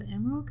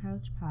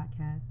Emerald Couch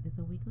podcast is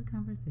a weekly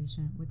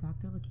conversation with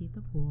Dr.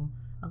 Lakeitha Poole,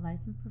 a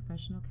licensed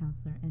professional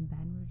counselor in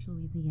Baton Rouge,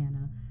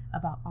 Louisiana,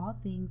 about all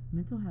things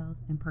mental health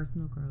and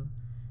personal growth.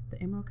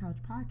 The Emerald Couch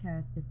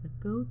podcast is the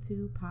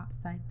go-to pop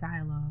psych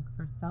dialogue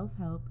for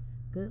self-help,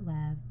 good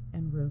laughs,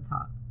 and real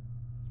talk.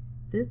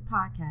 This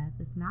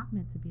podcast is not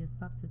meant to be a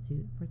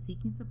substitute for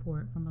seeking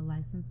support from a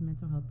licensed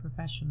mental health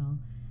professional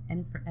and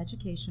is for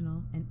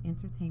educational and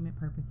entertainment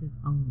purposes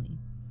only.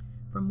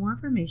 For more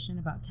information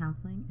about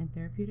counseling and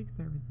therapeutic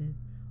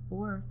services,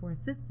 or for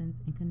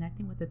assistance in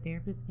connecting with a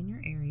therapist in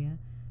your area,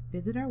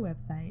 visit our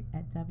website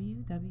at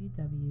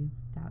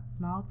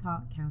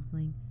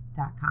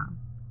www.smalltalkcounseling.com.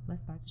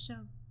 Let's start the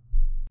show.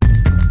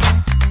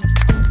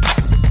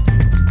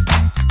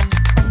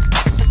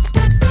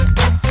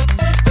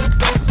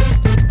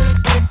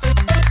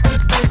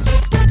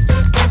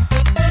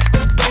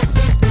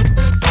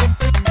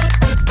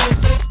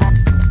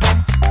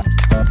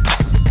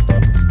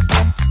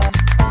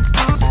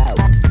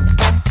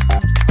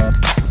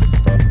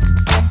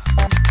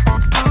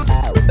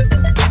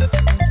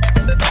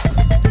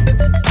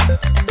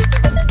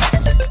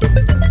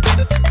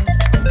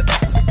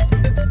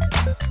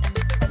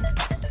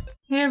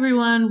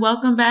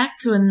 Welcome back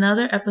to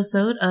another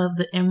episode of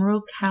the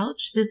Emerald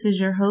Couch. This is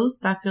your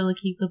host, Dr.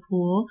 Lakeitha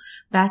Poole,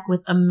 back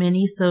with a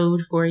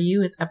Minisode for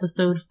you. It's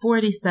episode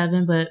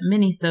 47, but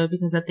Minisode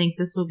because I think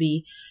this will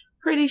be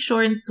pretty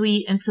short and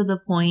sweet and to the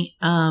point.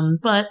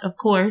 But of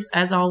course,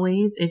 as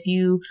always, if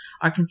you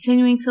are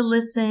continuing to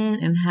listen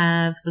and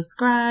have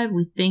subscribed,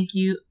 we thank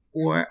you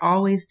for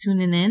always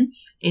tuning in.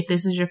 If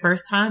this is your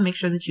first time, make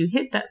sure that you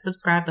hit that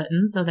subscribe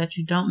button so that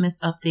you don't miss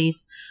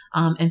updates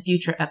in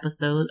future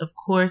episodes. Of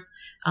course,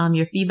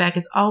 your feedback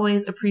is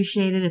always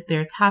appreciated. If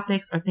there are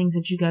topics or things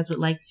that you guys would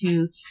like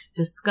to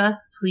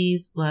discuss,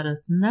 please let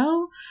us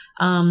know.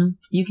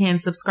 You can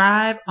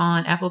subscribe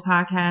on Apple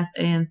Podcasts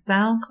and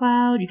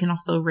SoundCloud. You can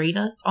also rate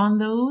us on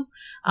those.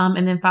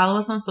 And then follow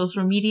us on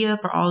social media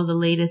for all of the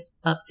latest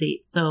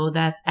updates. So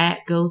that's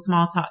at Go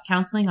Small Talk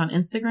Counseling on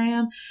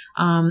Instagram.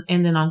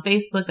 And then on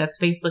Facebook, that's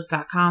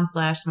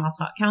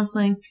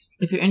facebook.com/smalltalkcounseling.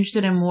 If you're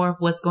interested in more of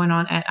what's going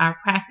on at our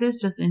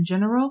practice, just in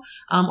general,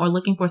 or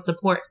looking for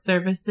support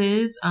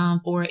services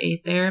for a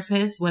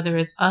therapist, whether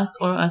it's us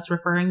or us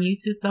referring you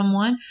to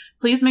someone,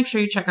 please make sure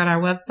you check out our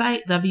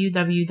website,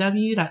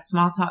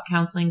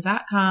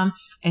 www.smalltalkcounseling.com,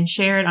 and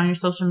share it on your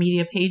social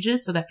media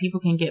pages so that people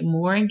can get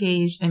more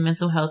engaged in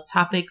mental health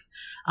topics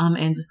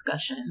and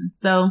discussions.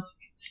 So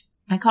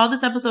I call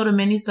this episode a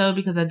mini-sode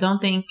because I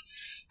don't think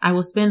I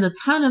will spend a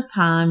ton of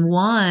time,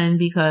 one,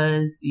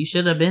 because you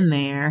should have been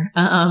there.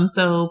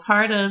 So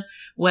part of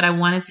what I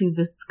wanted to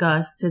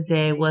discuss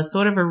today was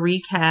sort of a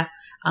recap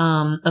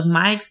of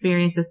my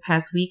experience this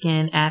past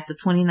weekend at the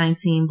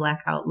 2019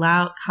 Black Out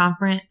Loud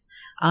conference.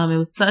 It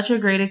was such a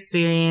great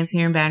experience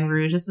here in Baton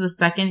Rouge. This was the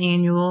second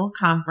annual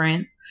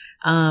conference.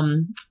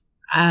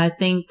 I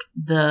think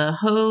the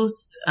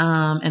host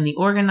and the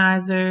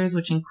organizers,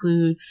 which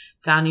include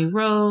Donnie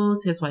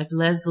Rose, his wife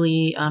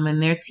Leslie,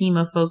 and their team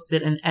of folks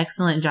did an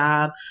excellent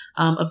job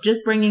of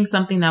just bringing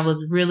something that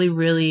was really,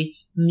 really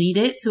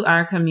needed to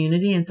our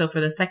community. And so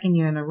for the second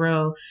year in a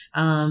row,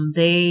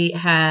 they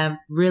have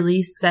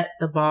really set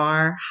the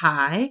bar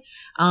high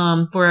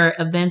for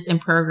events and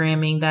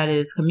programming that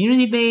is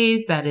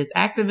community-based, that is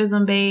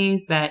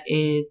activism-based, that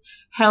is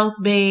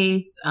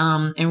health-based,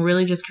 and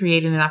really just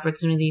creating an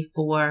opportunity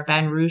for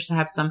Baton Rouge to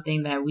have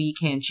something that we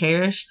can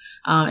cherish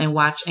and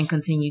watch and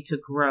continue to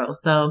grow.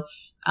 So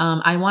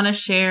I want to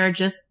share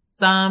just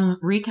some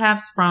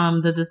recaps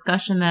from the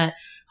discussion that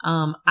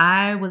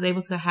I was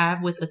able to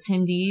have with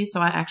attendees.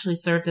 So I actually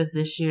served as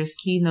this year's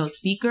keynote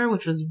speaker,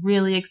 which was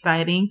really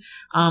exciting.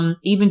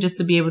 Even just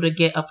to be able to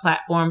get a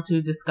platform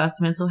to discuss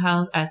mental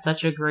health at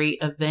such a great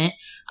event,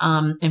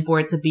 and for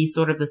it to be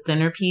sort of the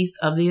centerpiece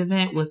of the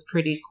event was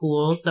pretty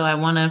cool. So I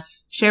want to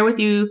share with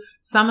you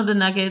some of the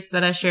nuggets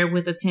that I shared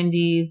with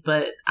attendees,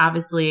 but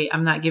obviously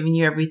I'm not giving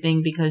you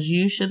everything because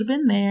you should have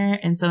been there.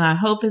 And so my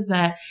hope is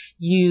that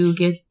you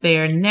get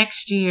there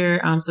next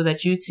year, so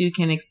that you too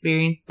can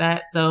experience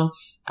that. So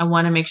I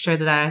want to make sure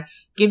that I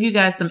give you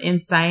guys some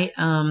insight,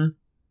 on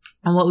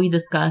what we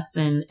discussed.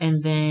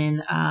 And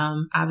then,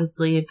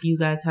 obviously if you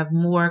guys have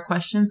more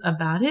questions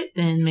about it,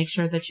 then make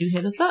sure that you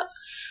hit us up.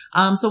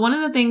 So one of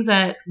the things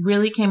that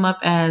really came up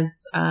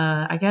as,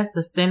 I guess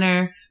the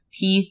center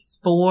piece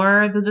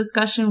for the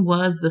discussion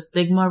was the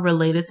stigma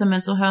related to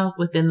mental health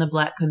within the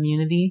Black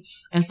community.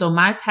 And so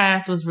my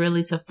task was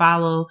really to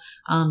follow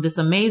this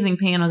amazing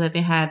panel that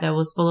they had that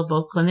was full of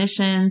both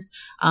clinicians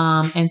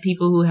and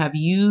people who have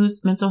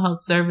used mental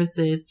health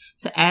services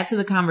to add to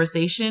the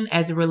conversation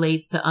as it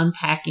relates to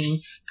unpacking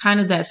kind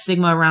of that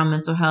stigma around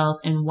mental health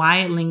and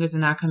why it lingers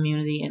in our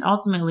community, and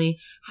ultimately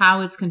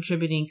how it's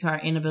contributing to our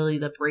inability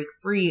to break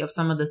free of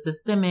some of the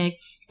systemic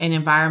and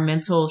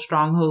environmental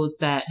strongholds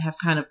that have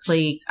kind of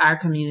plagued our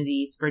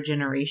communities for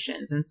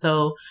generations. And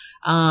so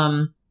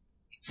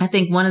I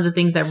think one of the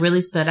things that really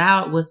stood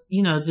out was,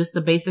 just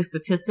the basic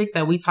statistics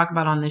that we talk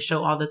about on this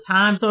show all the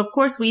time. So of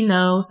course we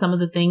know some of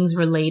the things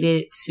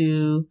related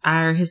to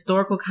our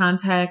historical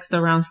context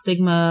around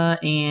stigma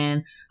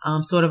and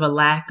sort of a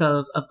lack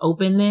of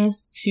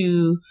openness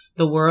to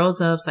the worlds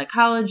of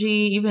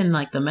psychology, even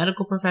like the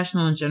medical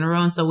professional in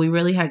general. And so we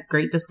really had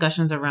great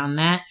discussions around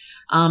that.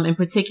 In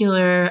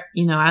particular,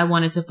 I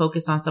wanted to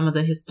focus on some of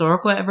the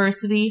historical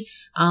adversity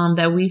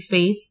that we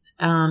faced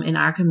in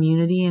our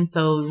community. And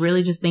so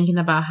really just thinking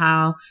about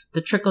how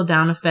the trickle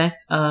down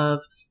effect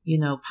of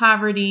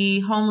poverty,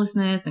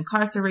 homelessness,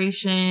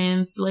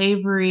 incarceration,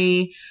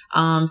 slavery,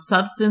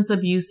 substance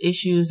abuse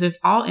issues, it's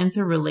all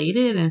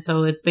interrelated. And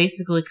so it's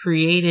basically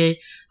created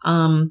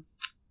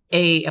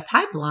a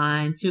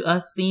pipeline to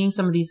us seeing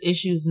some of these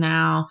issues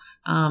now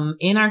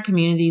in our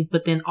communities,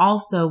 but then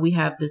also we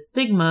have this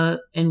stigma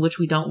in which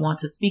we don't want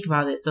to speak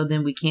about it, so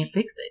then we can't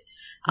fix it.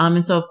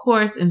 And so, of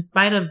course, in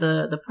spite of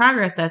the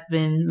progress that's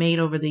been made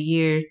over the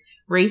years,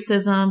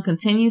 racism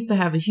continues to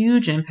have a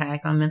huge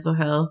impact on mental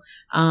health.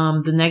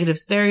 The negative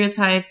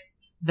stereotypes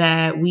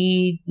that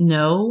we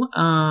know,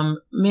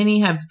 many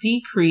have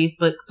decreased,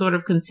 but sort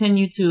of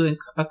continue to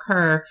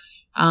occur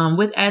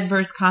with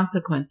adverse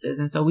consequences.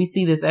 And so we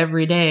see this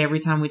every day, every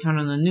time we turn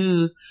on the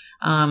news.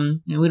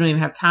 And we don't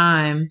even have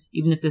time,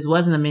 even if this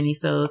wasn't a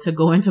mini-sode, to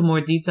go into more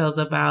details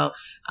about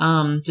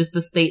just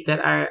the state that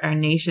our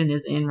nation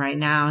is in right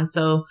now. And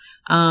so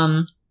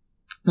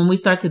when we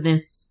start to then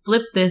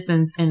flip this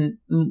and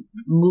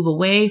move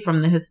away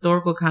from the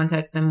historical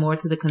context and more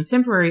to the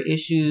contemporary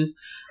issues,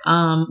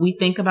 we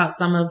think about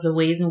some of the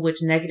ways in which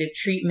negative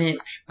treatment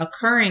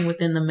occurring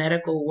within the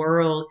medical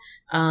world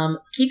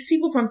keeps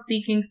people from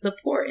seeking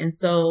support. And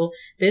so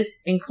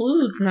this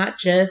includes not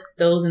just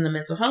those in the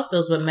mental health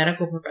fields, but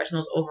medical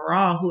professionals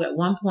overall, who at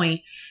one point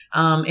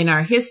in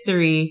our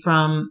history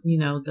from,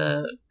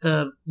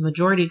 the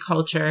majority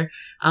culture,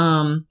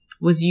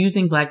 was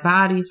using Black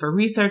bodies for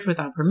research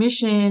without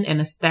permission and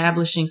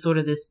establishing sort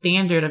of this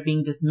standard of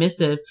being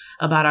dismissive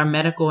about our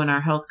medical and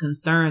our health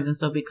concerns. And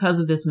so because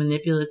of this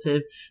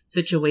manipulative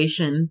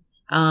situation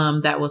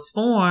that was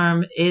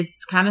formed,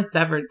 it's kind of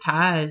severed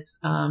ties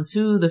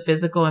to the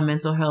physical and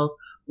mental health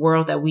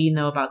world that we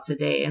know about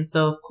today. And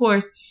so, of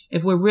course,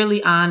 if we're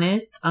really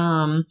honest,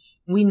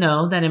 we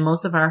know that in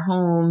most of our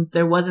homes,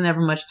 there wasn't ever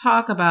much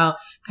talk about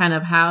kind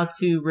of how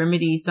to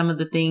remedy some of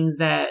the things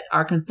that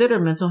are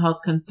considered mental health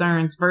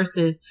concerns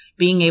versus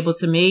being able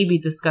to maybe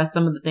discuss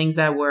some of the things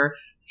that were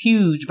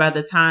huge by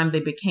the time they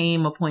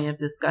became a point of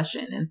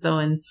discussion. And so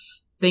in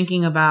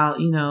thinking about,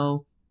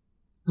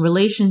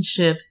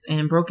 relationships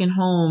and broken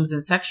homes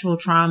and sexual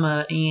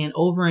trauma and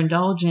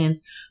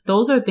overindulgence,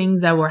 those are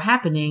things that were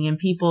happening in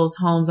people's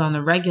homes on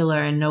the regular,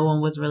 and no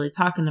one was really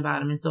talking about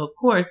them. And so, of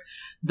course,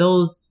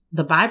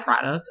 the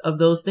byproduct of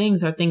those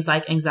things are things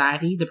like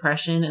anxiety,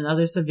 depression, and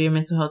other severe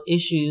mental health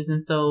issues.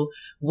 And so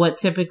what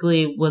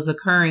typically was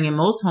occurring in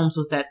most homes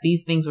was that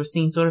these things were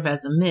seen sort of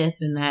as a myth,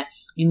 and that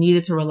you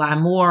needed to rely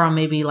more on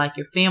maybe like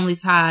your family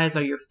ties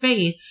or your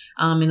faith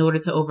in order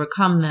to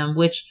overcome them,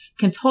 which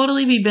can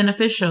totally be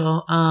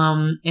beneficial.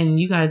 And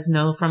you guys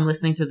know from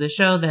listening to the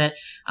show that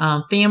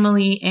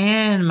family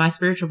and my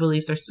spiritual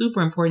beliefs are super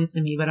important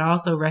to me, but I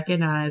also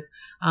recognize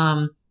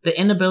the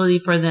inability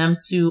for them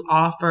to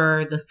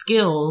offer the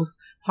skills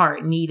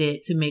part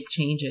needed to make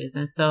changes.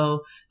 And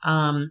so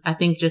I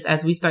think just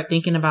as we start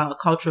thinking about a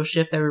cultural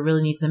shift that we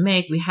really need to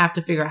make, we have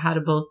to figure out how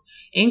to both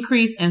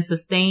increase and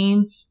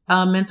sustain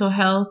mental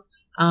health,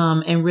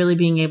 and really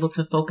being able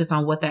to focus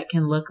on what that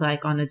can look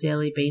like on a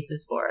daily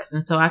basis for us.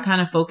 And so I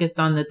kind of focused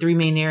on the three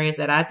main areas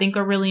that I think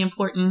are really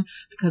important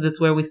because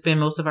it's where we spend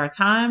most of our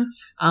time.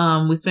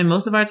 We spend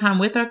most of our time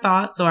with our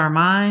thoughts, so our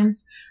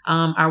minds,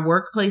 our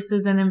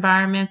workplaces and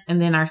environments, and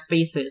then our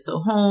spaces. So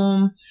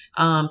home,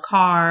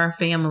 car,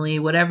 family,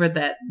 whatever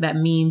that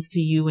means to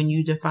you when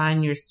you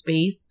define your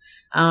space.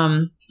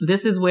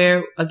 This is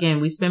where, again,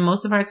 we spend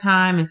most of our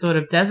time, and sort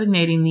of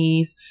designating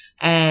these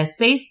as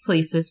safe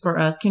places for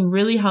us can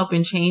really help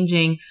in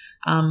changing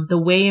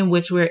the way in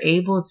which we're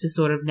able to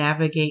sort of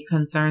navigate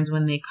concerns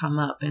when they come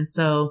up. And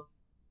so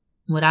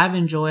what I've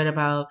enjoyed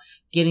about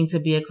getting to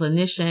be a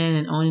clinician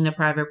and owning a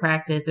private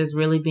practice is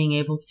really being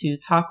able to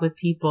talk with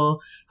people.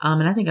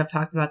 And I think I've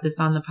talked about this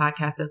on the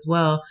podcast as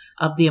well,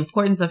 of the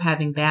importance of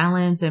having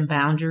balance and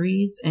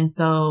boundaries. And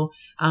so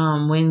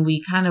when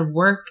we kind of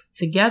work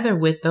together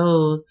with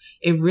those,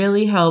 it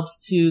really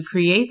helps to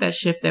create that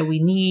shift that we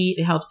need.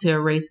 It helps to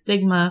erase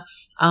stigma.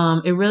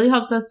 It really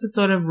helps us to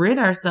sort of rid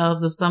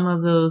ourselves of some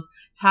of those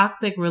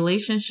toxic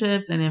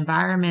relationships and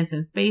environments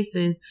and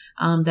spaces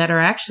that are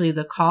actually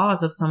the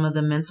cause of some of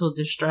the mental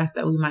distress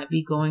that we might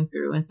be going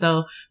through. And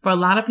so for a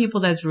lot of people,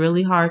 that's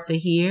really hard to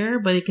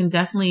hear, but it can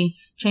definitely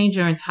change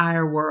your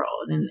entire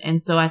world.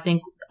 And so I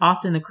think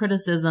often the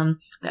criticism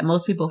that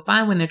most people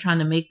find when they're trying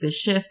to make this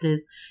shift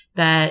is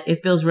that it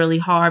feels really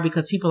hard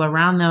because people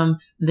around them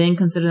then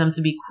consider them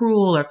to be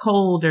cruel or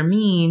cold or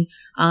mean.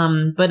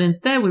 But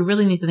instead, we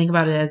really need to think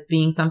about it as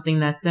being something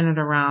that's centered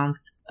around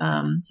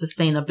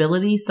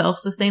sustainability,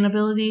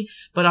 self-sustainability,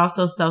 but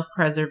also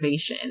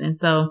self-preservation. And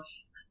so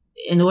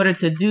in order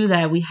to do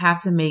that, we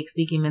have to make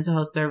seeking mental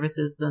health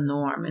services the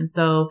norm. And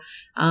so,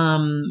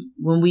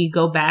 when we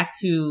go back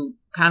to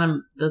kind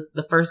of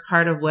the first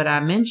part of what I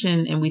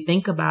mentioned, and we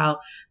think about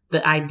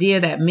the idea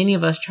that many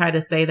of us try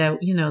to say that,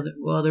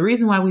 the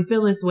reason why we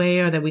feel this way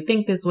or that we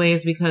think this way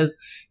is because,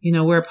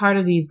 we're a part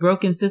of these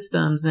broken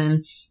systems.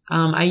 And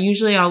I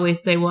usually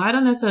always say, well, I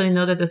don't necessarily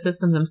know that the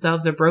systems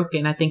themselves are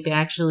broken. I think they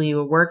actually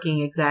were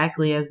working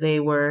exactly as they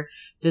were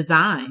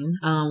designed,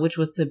 which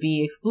was to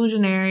be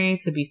exclusionary,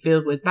 to be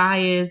filled with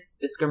bias,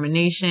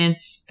 discrimination.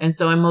 And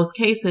so in most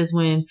cases,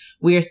 when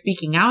we are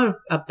speaking out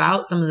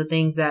about some of the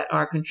things that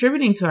are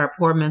contributing to our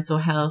poor mental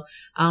health,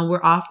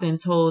 we're often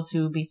told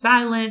to be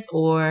silent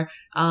or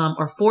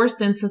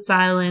forced into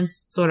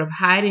silence, sort of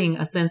hiding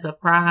a sense of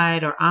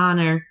pride or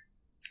honor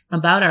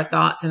about our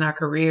thoughts and our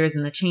careers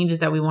and the changes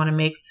that we want to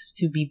make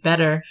to be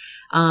better.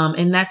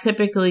 And that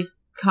typically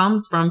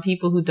comes from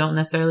people who don't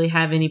necessarily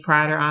have any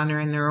pride or honor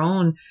in their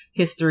own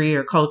history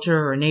or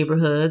culture or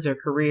neighborhoods or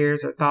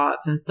careers or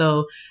thoughts. And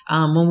so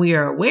when we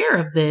are aware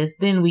of this,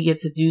 then we get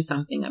to do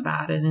something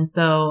about it. And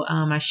so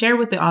I share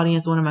with the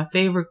audience one of my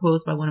favorite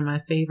quotes by one of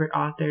my favorite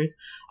authors,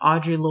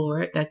 Audre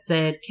Lorde, that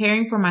said,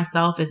 "Caring for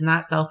myself is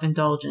not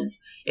self-indulgence.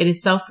 It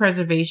is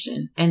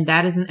self-preservation. And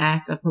that is an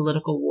act of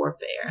political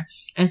warfare."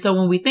 And so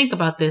when we think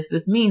about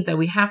this means that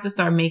we have to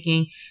start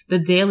making the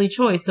daily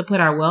choice to put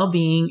our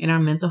well-being and our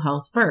mental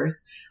health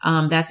first.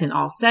 That's in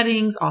all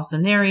settings, all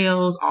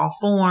scenarios, all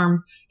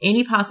forms,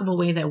 any possible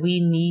way that we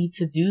need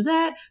to do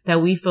that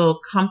we feel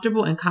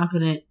comfortable and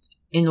competent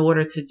in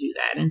order to do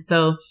that. And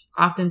so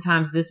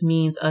oftentimes this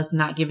means us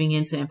not giving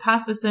into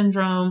imposter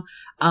syndrome,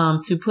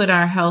 to put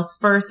our health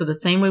first. So the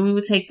same way we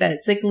would take that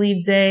sick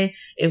leave day,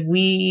 if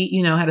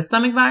we, had a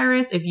stomach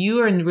virus, if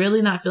you are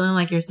really not feeling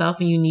like yourself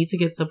and you need to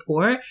get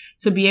support,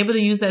 to be able to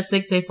use that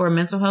sick day for a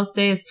mental health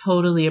day is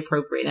totally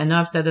appropriate. I know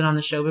I've said it on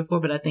the show before,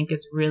 but I think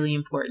it's really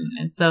important.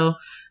 And so,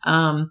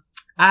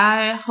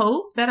 I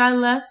hope that I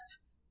left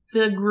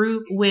the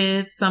group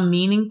with some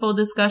meaningful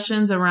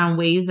discussions around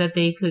ways that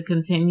they could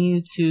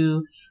continue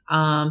to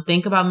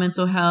think about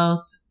mental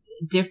health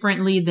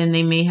differently than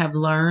they may have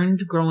learned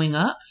growing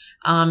up.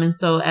 And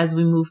so as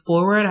we move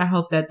forward, I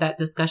hope that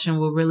discussion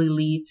will really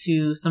lead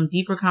to some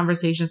deeper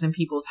conversations in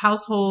people's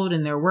household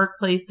and their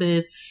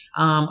workplaces,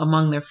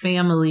 among their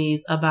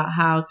families, about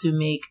how to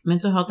make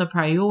mental health a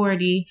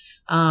priority,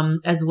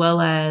 as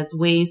well as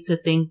ways to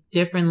think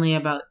differently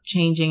about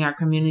changing our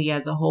community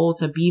as a whole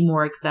to be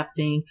more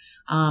accepting,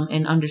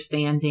 and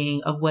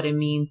understanding of what it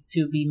means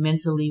to be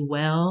mentally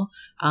well,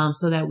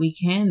 so that we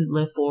can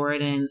live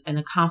forward and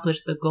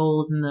accomplish the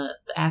goals and the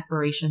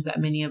aspirations that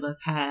many of us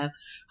have,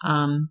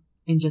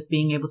 and just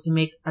being able to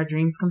make our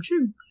dreams come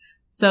true.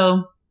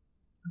 So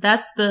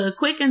that's the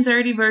quick and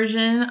dirty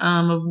version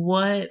of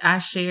what I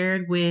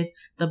shared with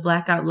the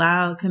Black Out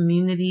Loud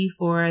community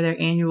for their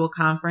annual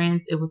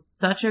conference. It was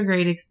such a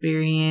great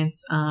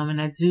experience.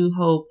 And I do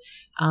hope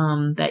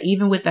that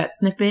even with that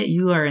snippet,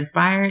 you are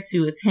inspired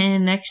to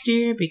attend next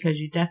year, because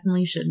you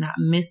definitely should not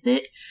miss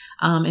it.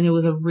 And it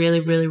was a really,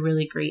 really,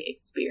 really great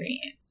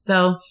experience.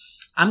 So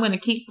I'm going to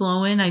keep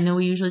flowing. I know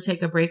we usually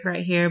take a break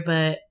right here,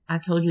 but I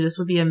told you this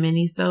would be a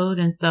mini-sode.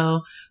 And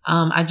so,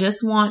 I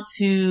just want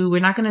to, we're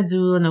not going to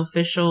do an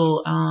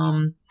official,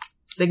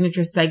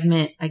 signature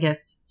segment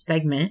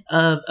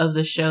of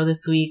the show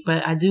this week,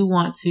 but I do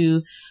want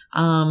to,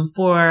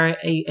 for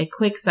a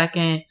quick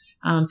second,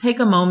 take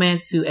a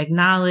moment to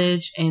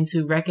acknowledge and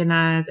to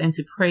recognize and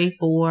to pray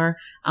for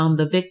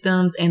the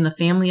victims and the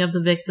family of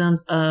the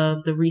victims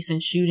of the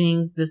recent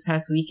shootings this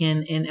past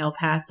weekend in El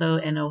Paso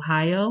and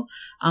Ohio,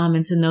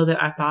 and to know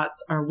that our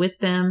thoughts are with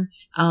them.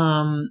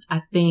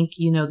 I think,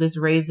 this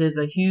raises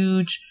a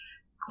huge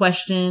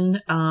question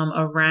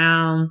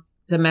around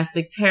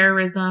domestic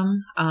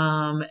terrorism.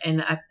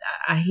 And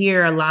I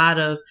hear a lot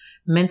of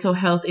mental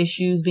health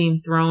issues being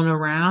thrown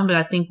around, but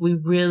I think we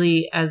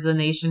really, as a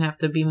nation, have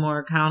to be more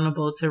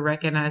accountable to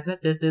recognize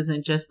that this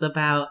isn't just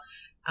about,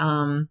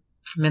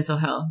 mental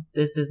health.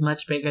 This is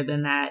much bigger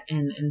than that.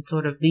 And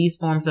sort of these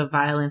forms of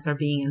violence are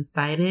being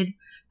incited,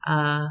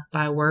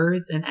 by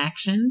words and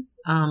actions,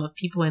 of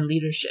people in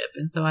leadership.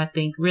 And so I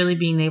think really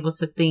being able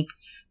to think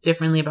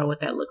differently about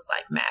what that looks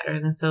like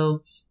matters. And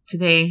so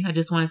today, I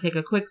just want to take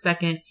a quick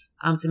second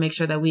to make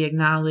sure that we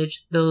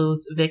acknowledge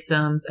those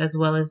victims as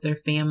well as their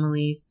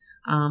families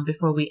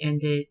before we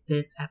ended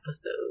this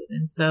episode.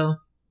 And so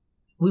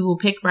we will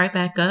pick right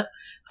back up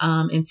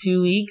in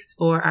 2 weeks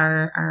for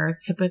our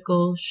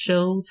typical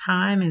show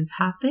time and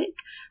topic.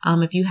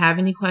 If you have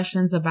any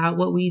questions about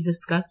what we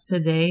discussed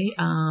today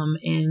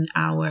in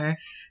our,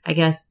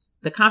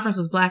 the conference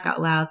was Black Out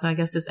Loud. So I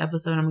guess this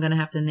episode, I'm going to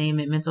have to name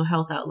it Mental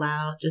Health Out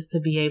Loud, just to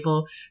be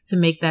able to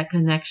make that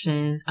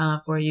connection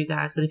for you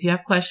guys. But if you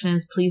have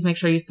questions, please make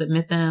sure you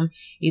submit them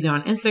either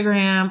on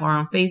Instagram or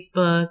on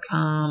Facebook,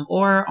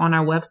 or on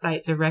our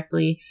website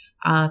directly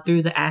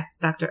through the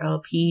Ask Dr.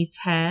 LP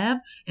tab.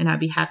 And I'd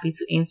be happy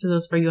to answer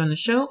those for you on the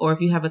show, or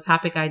if you have a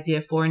topic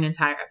idea for an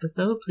entire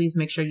episode, please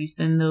make sure you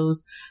send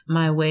those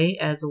my way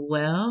as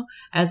well.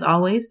 As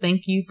always,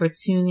 thank you for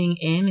tuning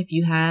in. If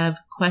you have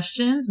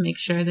questions, make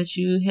sure that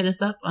you hit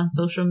us up on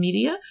social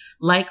media,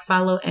 like,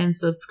 follow, and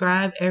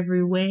subscribe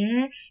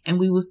everywhere. And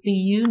we will see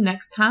you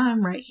next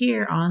time right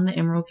here on the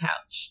Emerald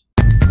Couch.